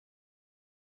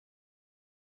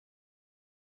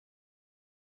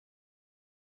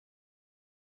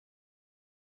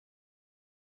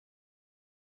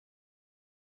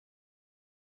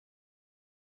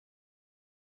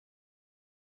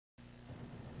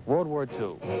World War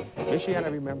II.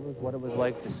 Michiana remembers what it was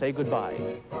like to say goodbye.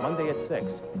 Monday at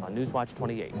 6 on Newswatch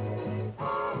 28.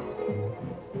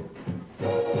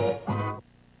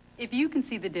 If you can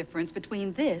see the difference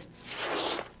between this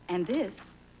and this,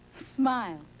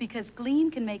 smile, because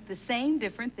Gleam can make the same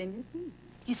difference in your teeth.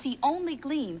 You see, only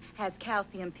Gleam has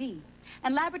calcium P.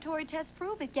 And laboratory tests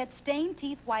prove it gets stained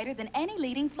teeth whiter than any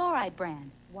leading fluoride brand.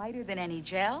 Whiter than any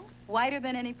gel, whiter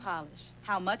than any polish.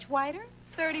 How much whiter?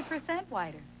 30%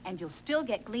 whiter. And you'll still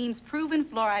get Gleam's proven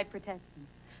fluoride protection.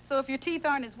 So if your teeth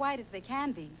aren't as white as they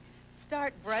can be,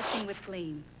 start brushing with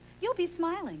Gleam. You'll be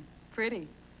smiling. Pretty.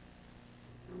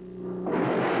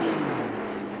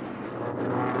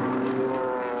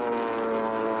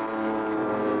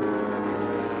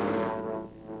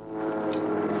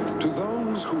 To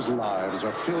those whose lives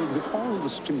are filled with all the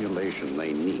stimulation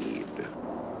they need,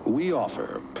 we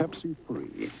offer Pepsi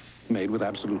Free, made with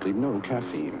absolutely no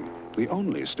caffeine. The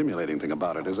only stimulating thing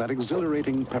about it is that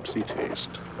exhilarating Pepsi taste.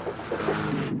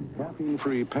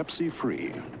 Caffeine-free Pepsi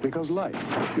Free, because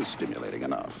life is stimulating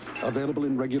enough. Available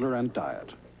in regular and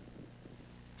diet.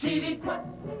 TV,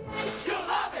 you'll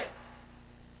love it!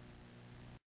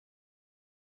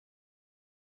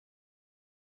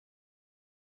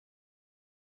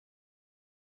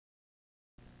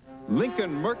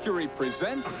 Lincoln Mercury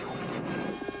presents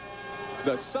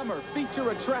the Summer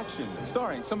Feature Attraction,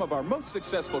 starring some of our most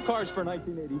successful cars for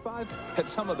 1985 at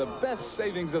some of the best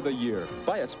savings of the year.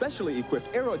 Buy a specially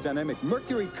equipped aerodynamic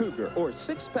Mercury Cougar or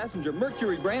 6-passenger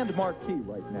Mercury brand marquee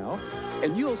right now,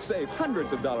 and you'll save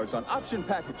hundreds of dollars on option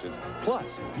packages. Plus,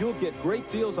 you'll get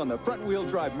great deals on the front-wheel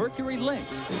drive Mercury Lynx,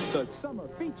 the Summer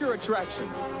Feature Attraction,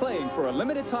 playing for a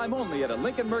limited time only at a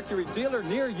Lincoln Mercury dealer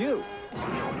near you.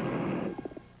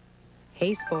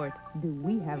 Hey Sport, do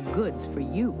we have goods for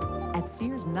you at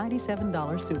Sears'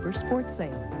 $97 Super Sport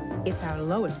Sale. It's our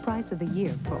lowest price of the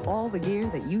year for all the gear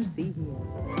that you see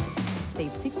here.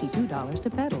 Save $62 to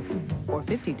pedal or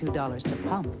 $52 to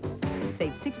pump.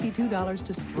 Save $62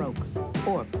 to stroke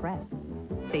or press.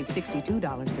 Save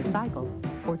 $62 to cycle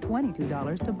or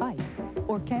 $22 to bike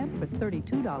or camp for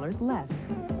 $32 less.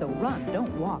 So run,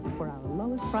 don't walk for our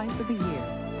lowest price of the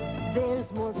year.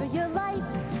 There's more for your life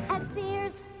at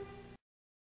Sears.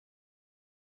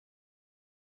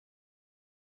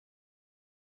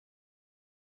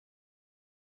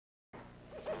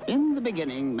 In the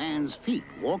beginning, man's feet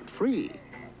walked free,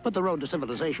 but the road to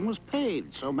civilization was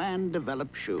paved, so man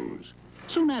developed shoes.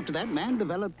 Soon after that, man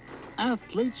developed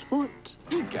athlete's foot.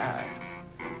 Egad.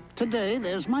 Today,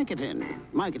 there's Mycotin.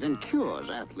 Mycotin cures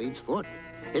athlete's foot.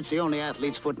 It's the only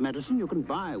athlete's foot medicine you can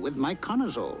buy with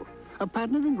myconazole, a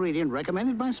patented ingredient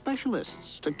recommended by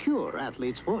specialists to cure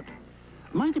athlete's foot.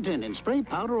 Mycotin in spray,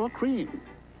 powder, or cream.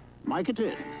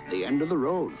 Mycotin, the end of the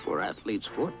road for athlete's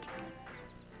foot.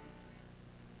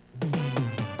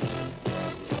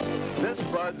 This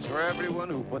Bud's for everyone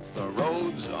who puts the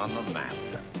roads on the map.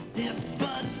 This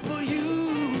Bud's for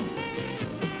you.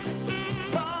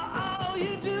 For all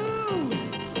you do.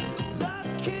 The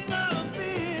king of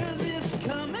beers is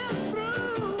coming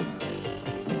through.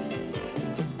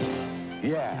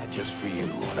 Yeah, just for you.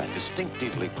 That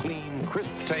distinctively clean,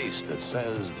 crisp taste that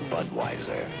says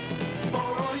Budweiser. For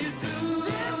all you do.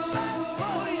 This Bud's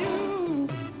for you.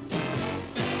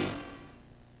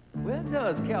 Where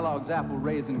does Kellogg's Apple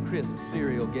Raisin Crisp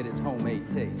cereal get its homemade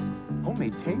taste?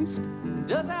 Homemade taste?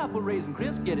 Does Apple Raisin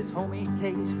Crisp get its homemade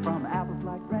taste from apples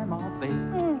like Grandma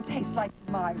baked? Tastes like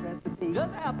my recipe.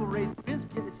 Does Apple Raisin Crisp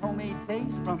get its homemade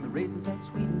taste from the raisins that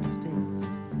sweeten its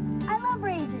taste? I love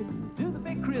raisins. Do the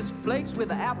big crisp flakes with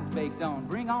the apples baked on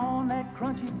bring on that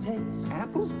crunchy taste?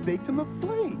 Apples baked in the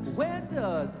flakes. Where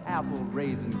does Apple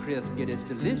Raisin Crisp get its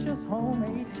delicious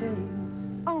homemade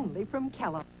taste? Only from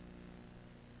Kellogg.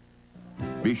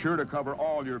 Be sure to cover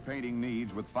all your painting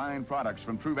needs with fine products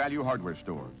from True Value hardware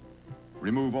stores.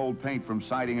 Remove old paint from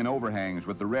siding and overhangs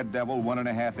with the Red Devil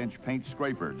 1.5-inch paint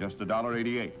scraper, just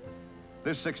 $1.88.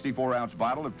 This 64-ounce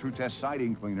bottle of True Test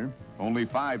siding cleaner, only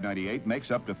 $5.98,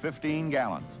 makes up to 15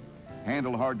 gallons.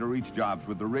 Handle hard-to-reach jobs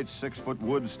with the rich 6-foot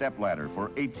wood step ladder for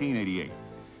 $18.88.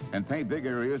 And paint big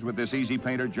areas with this Easy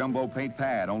Painter Jumbo Paint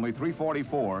Pad, only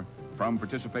 $3.44, from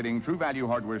participating True Value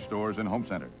hardware stores and home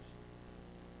centers.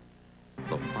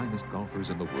 The finest golfers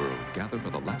in the world gather for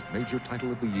the last major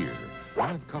title of the year.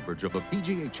 Live coverage of the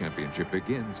PGA Championship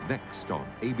begins next on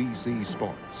ABC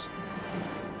Sports.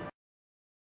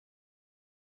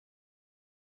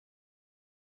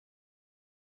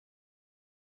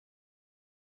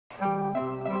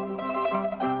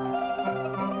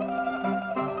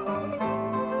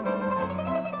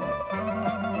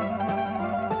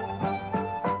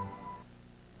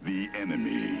 The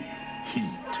enemy, heat.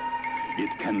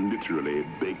 It can literally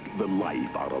bake the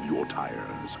life out of your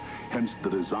tires. Hence the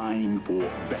design for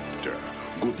Vector,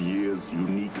 Goodyear's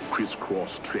unique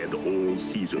crisscross tread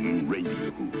all-season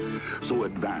radial. So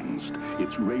advanced,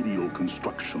 its radial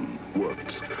construction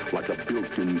works like a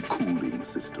built-in cooling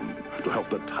system to help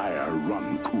the tire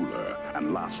run cooler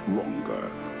and last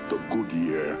longer. The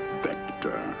Goodyear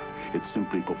Vector. It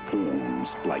simply performs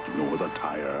like no other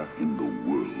tire in the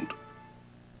world.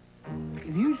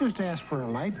 If you just ask for a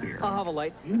light beer, I'll have a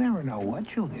light. You never know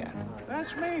what you'll get.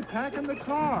 That's me packing the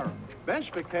car.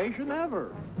 Best vacation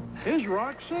ever. Here's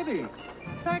Rock City,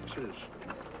 Texas,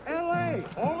 L.A.,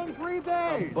 all in 3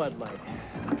 days. Bud Light.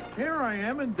 Here I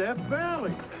am in Death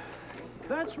Valley.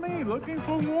 That's me looking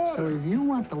for water. So if you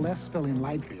want the less filling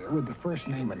light beer with the first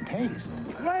name and taste...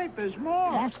 Wait, there's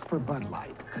more. Ask for Bud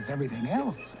Light, because everything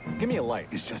else... Give me a light.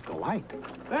 ...is just a light.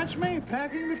 That's me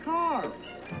packing the car.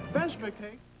 Best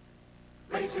vacation.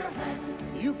 Raise your hand.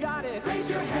 You got it. Raise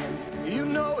your hand. You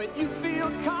know it. You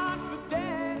feel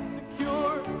confident,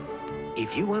 secure.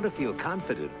 If you want to feel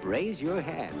confident, raise your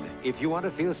hand. If you want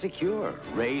to feel secure,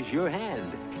 raise your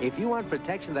hand. If you want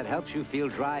protection that helps you feel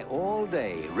dry all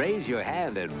day, raise your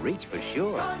hand and reach for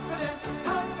sure. Confident,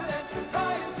 confident,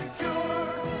 dry and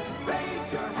secure.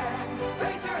 Raise your hand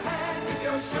if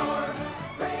you're sure.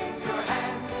 Raise your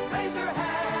hand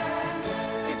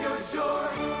if you're sure.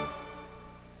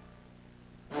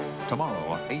 Tomorrow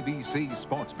on ABC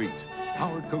Sports Beat,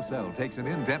 Howard Cosell takes an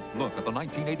in-depth look at the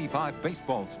 1985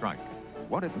 baseball strike,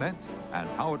 what it meant, and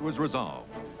how it was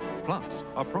resolved. Plus,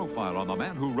 a profile on the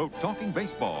man who wrote Talking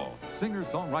Baseball,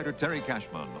 singer-songwriter Terry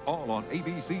Cashman, all on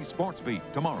ABC Sports Beat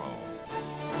tomorrow.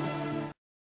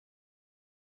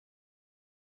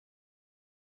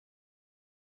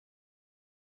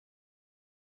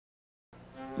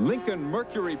 Lincoln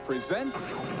Mercury presents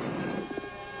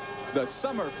the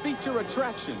summer feature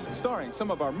attraction, starring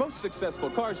some of our most successful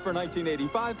cars for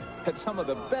 1985 at some of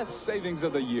the best savings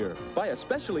of the year. Buy a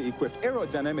specially equipped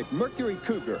aerodynamic Mercury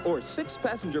Cougar or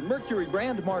 6-passenger Mercury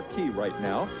Grand Marquis right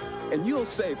now, and you'll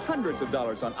save hundreds of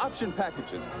dollars on option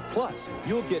packages. Plus,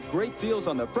 you'll get great deals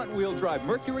on the front-wheel drive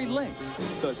Mercury Lynx,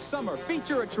 the summer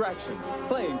feature attraction,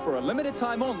 playing for a limited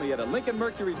time only at a Lincoln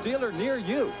Mercury dealer near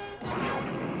you.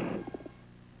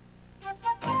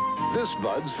 This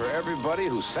Bud's for everybody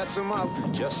who sets them up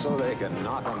just so they can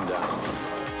knock them down.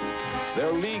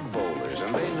 They're league bowlers,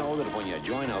 and they know that when you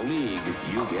join a league,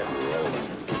 you get rolling.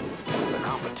 The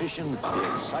competition,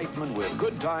 the excitement with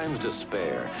good times to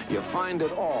spare. You find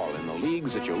it all in the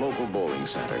leagues at your local bowling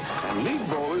center. And league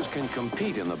bowlers can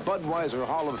compete in the Budweiser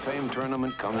Hall of Fame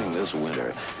tournament coming this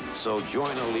winter. So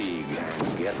join a league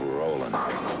and get rolling.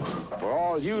 For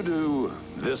all you do,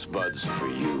 this Bud's for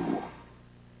you.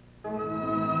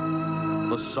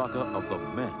 The saga of the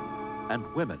men and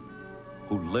women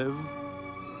who live,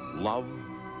 love,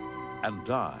 and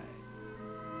die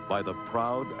by the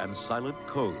proud and silent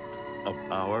code of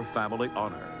our family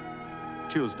honor.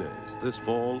 Tuesdays this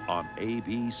fall on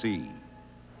ABC.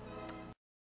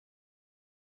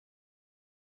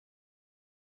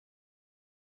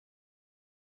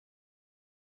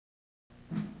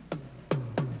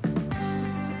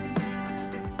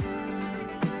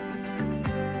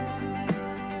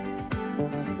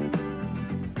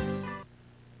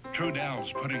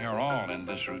 Trudell's putting her all in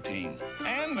this routine.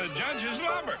 And the judges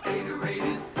love her. Gatorade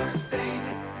is first aid.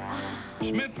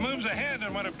 Smith moves ahead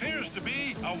in what appears to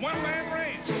be a one-man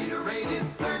race. Gatorade is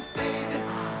first aid.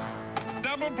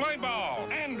 Double play ball.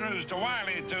 Andrews to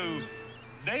Wiley to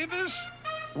Davis.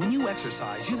 When you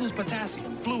exercise, you lose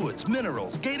potassium, fluids,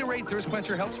 minerals. Gatorade Thirst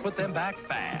Quencher helps put them back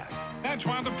fast. That's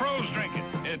why the pros drink it.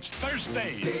 It's Thirst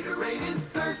Aid. Gatorade is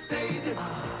thirst aid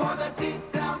for the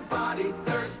deep down body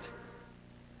thirst.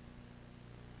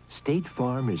 State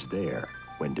Farm is there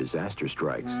when disaster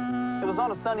strikes. It was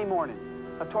on a Sunday morning.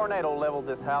 A tornado leveled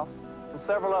this house and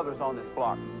several others on this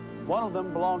block. One of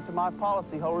them belonged to my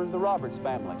policyholders, the Roberts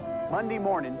family. Monday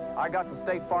morning, I got the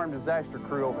State Farm disaster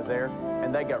crew over there,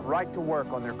 and they got right to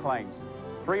work on their claims.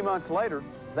 3 months later,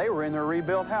 they were in their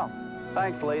rebuilt house.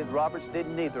 Thankfully, the Roberts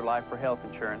didn't need their life or health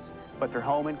insurance, but their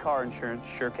home and car insurance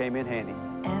sure came in handy.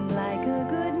 And like a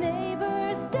good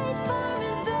neighbor, State Farm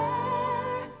is there.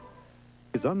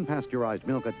 Is unpasteurized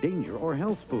milk a danger or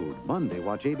health food? Monday,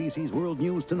 watch ABC's World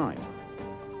News Tonight.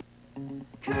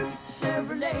 Kirk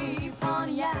Chevrolet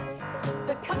Pontiac,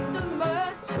 the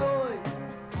customer's choice.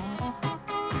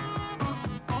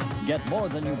 Get more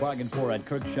than you bargained for at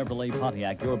Kirk Chevrolet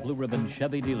Pontiac, your blue ribbon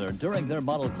Chevy dealer, during their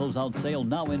model closeout sale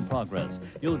now in progress.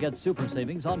 You'll get super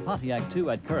savings on Pontiac, too,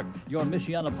 at Kirk, your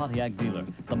Michiana Pontiac dealer.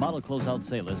 The model closeout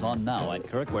sale is on now at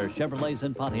Kirk, where Chevrolets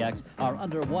and Pontiacs are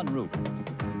under one roof.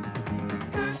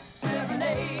 Kirk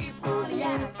Chevrolet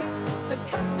Pontiac.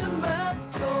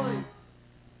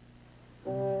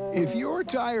 If you're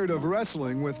tired of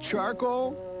wrestling with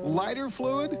charcoal, lighter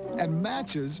fluid, and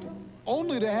matches,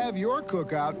 only to have your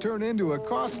cookout turn into a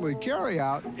costly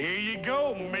carryout, Here you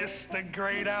go, Mr.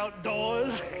 Great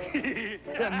Outdoors.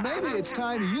 then maybe it's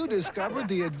time you discovered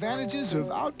the advantages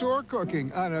of outdoor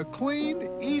cooking on a clean,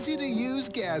 easy-to-use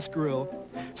gas grill.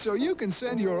 So you can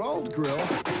send your old grill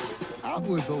out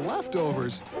with the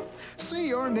leftovers. See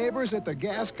your neighbors at the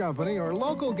gas company or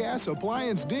local gas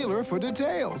appliance dealer for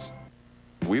details.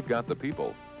 We've got the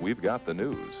people. We've got the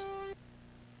news.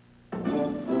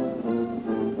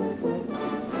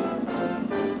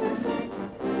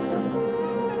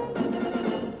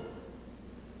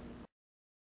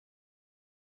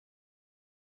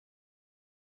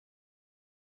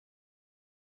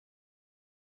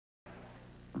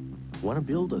 Want to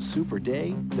build a super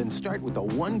day? Then start with the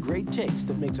one great taste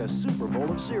that makes a super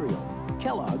bowl of cereal.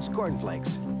 Kellogg's Corn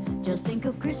Flakes. Just think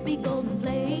of crispy golden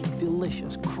flakes.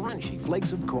 Delicious, crunchy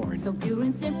flakes of corn. So pure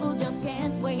and simple, just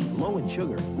can't wait. Low in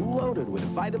sugar, loaded with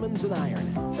vitamins and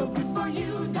iron. So good for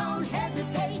you, don't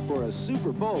hesitate. For a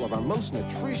super bowl of our most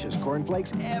nutritious corn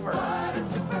flakes ever. What a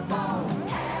super bowl.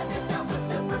 Have yourself a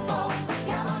super bowl.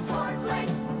 Kellogg's Corn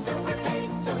Flakes. Super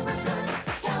taste, super good.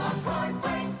 Kellogg's Corn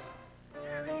Flakes.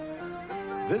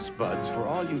 This Bud's for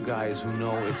all you guys who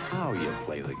know it's how you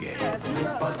play the game.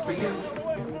 This Bud's for you.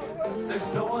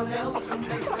 There's no one else who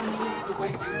makes them move the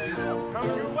way you do. Come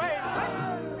your way.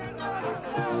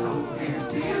 So here's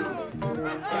to you. For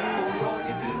all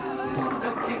you do,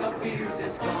 the king of beers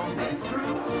is coming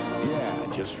through.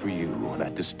 Yeah, just for you.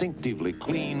 That distinctively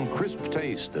clean, crisp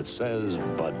taste that says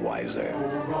Budweiser.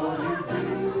 For all you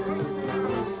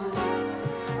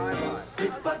do.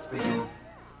 This Bud's for you.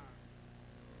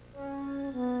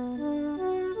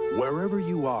 Wherever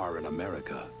you are in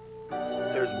America,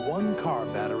 there's one car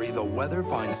battery the weather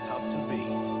finds tough to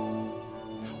beat.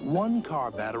 One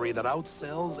car battery that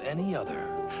outsells any other.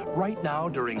 Right now,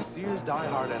 during Sears Die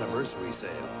Hard Anniversary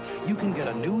Sale, you can get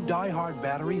a new Die Hard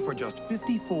battery for just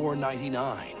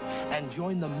 $54.99 and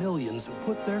join the millions who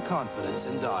put their confidence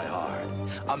in Die Hard,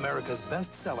 America's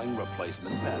best-selling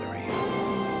replacement battery.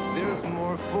 There's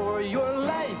more for your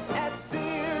life at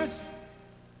Sears.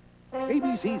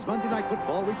 ABC's Monday Night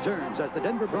Football returns as the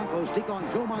Denver Broncos take on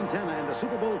Joe Montana and the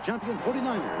Super Bowl champion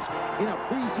 49ers in a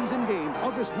preseason game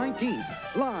August 19th,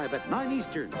 live at 9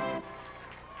 Eastern.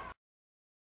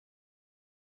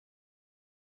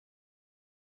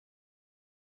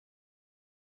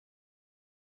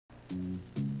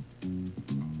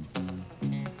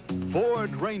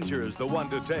 Ford Ranger's the one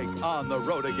to take on the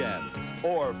road again,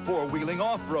 or four-wheeling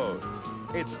off-road.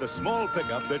 It's the small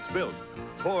pickup that's built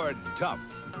Ford Tough.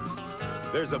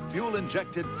 There's a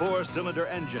fuel-injected four-cylinder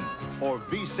engine, or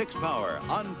V6 power,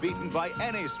 unbeaten by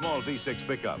any small V6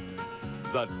 pickup.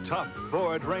 The Tough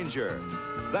Ford Ranger.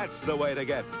 That's the way to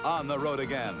get on the road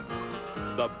again.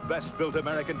 The best-built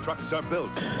American trucks are built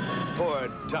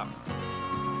Ford Tough.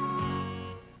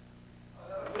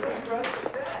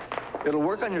 It'll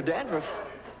work on your dandruff.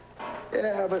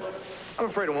 Yeah, but I'm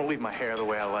afraid it won't leave my hair the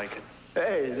way I like it.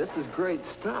 Hey, this is great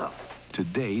stuff.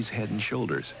 Today's Head &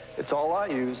 Shoulders. It's all I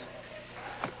use.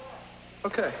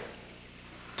 Okay.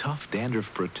 Tough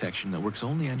dandruff protection that works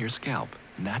only on your scalp,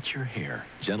 not your hair.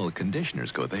 Gentle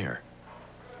conditioners go there.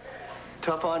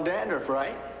 Tough on dandruff,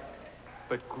 right?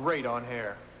 But great on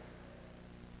hair.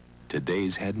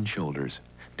 Today's Head & Shoulders.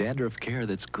 Dandruff care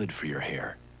that's good for your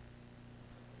hair.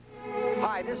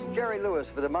 Hi, this is Jerry Lewis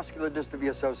for the Muscular Dystrophy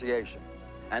Association.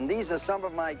 And these are some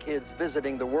of my kids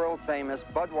visiting the world-famous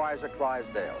Budweiser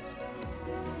Clydesdales.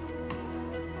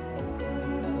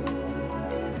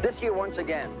 This year, once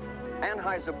again,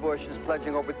 Anheuser-Busch is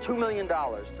pledging over $2 million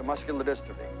to muscular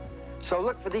dystrophy. So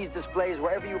look for these displays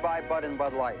wherever you buy Bud and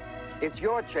Bud Light. It's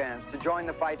your chance to join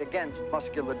the fight against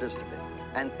muscular dystrophy.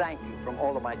 And thank you from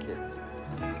all of my kids.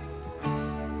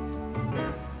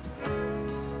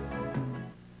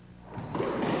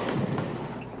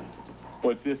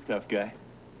 What's this stuff, guy?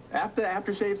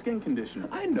 Aftershave skin conditioner.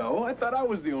 I know. I thought I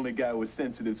was the only guy with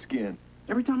sensitive skin.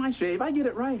 Every time I shave, I get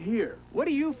it right here. What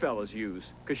do you fellas use?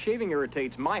 Because shaving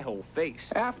irritates my whole face.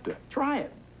 After. Try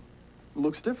it.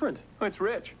 Looks different. Oh, it's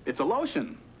rich. It's a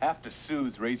lotion. After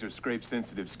soothes razor scrape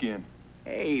sensitive skin.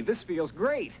 Hey, this feels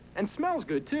great. And smells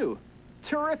good, too.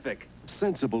 Terrific.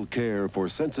 Sensible care for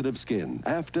sensitive skin.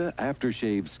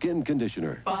 Aftershave skin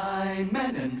conditioner. By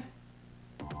Menon.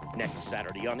 Next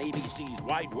Saturday on ABC's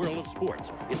Wide World of Sports,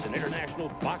 it's an international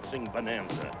boxing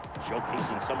bonanza,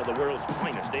 showcasing some of the world's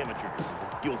finest amateurs.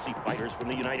 You'll see fighters from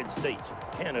the United States,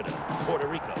 Canada, Puerto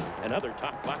Rico, and other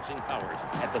top boxing powers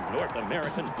at the North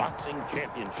American Boxing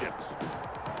Championships.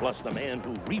 Plus the man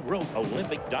who rewrote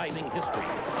Olympic diving history,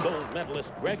 gold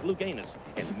medalist Greg Louganis,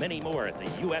 and many more at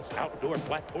the U.S. Outdoor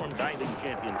Platform Diving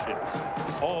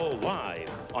Championships. All live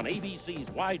on ABC's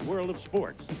Wide World of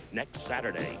Sports next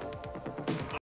Saturday.